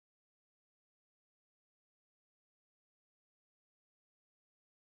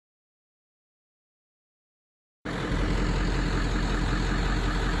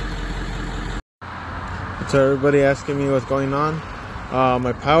So everybody asking me what's going on.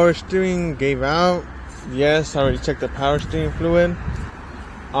 My power steering gave out. Yes, I already checked the power steering fluid.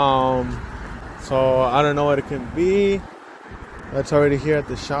 So I don't know what it can be. That's already here at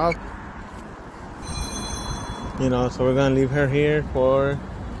the shop. You know, so we're gonna leave her here for,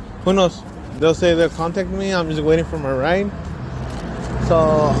 who knows? They'll say they'll contact me. I'm just waiting for my ride. So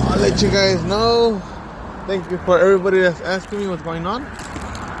I'll let you guys know. Thank you for everybody that's asking me what's going on.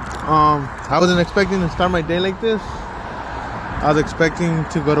 I wasn't expecting to start my day like this. I was expecting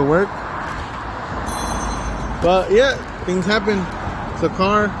to go to work. But yeah, things happen. It's a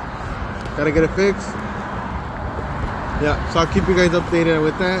car. Gotta get it fixed. Yeah, so I'll keep you guys updated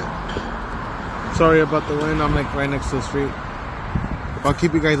with that. Sorry about the wind. I'm like right next to the street. I'll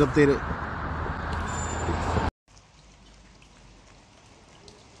keep you guys updated.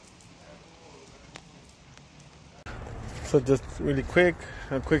 So just really quick,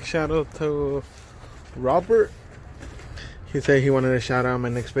 a quick shout out to Robert. He said he wanted a shout out in my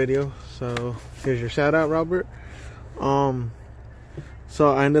next video. So here's your shout out, Robert. So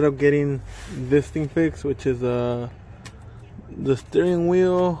I ended up getting this thing fixed, which is the steering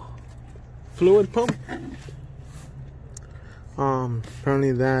wheel fluid pump.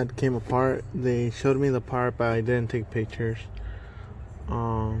 Apparently that came apart. They showed me the part, but I didn't take pictures.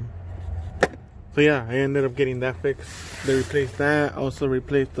 So yeah, I ended up getting that fixed. They replaced that. Also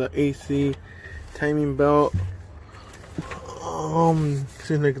replaced the AC timing belt.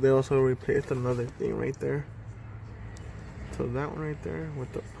 Seems like they also replaced another thing right there. So that one right there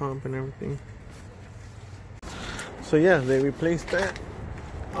with the pump and everything. So yeah, they replaced that.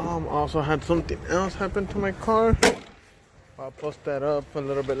 Also had something else happen to my car. I'll post that up a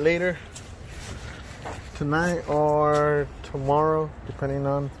little bit later tonight or tomorrow, depending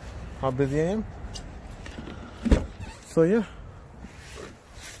on how busy I am. So yeah,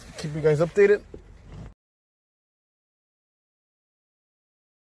 keep you guys updated.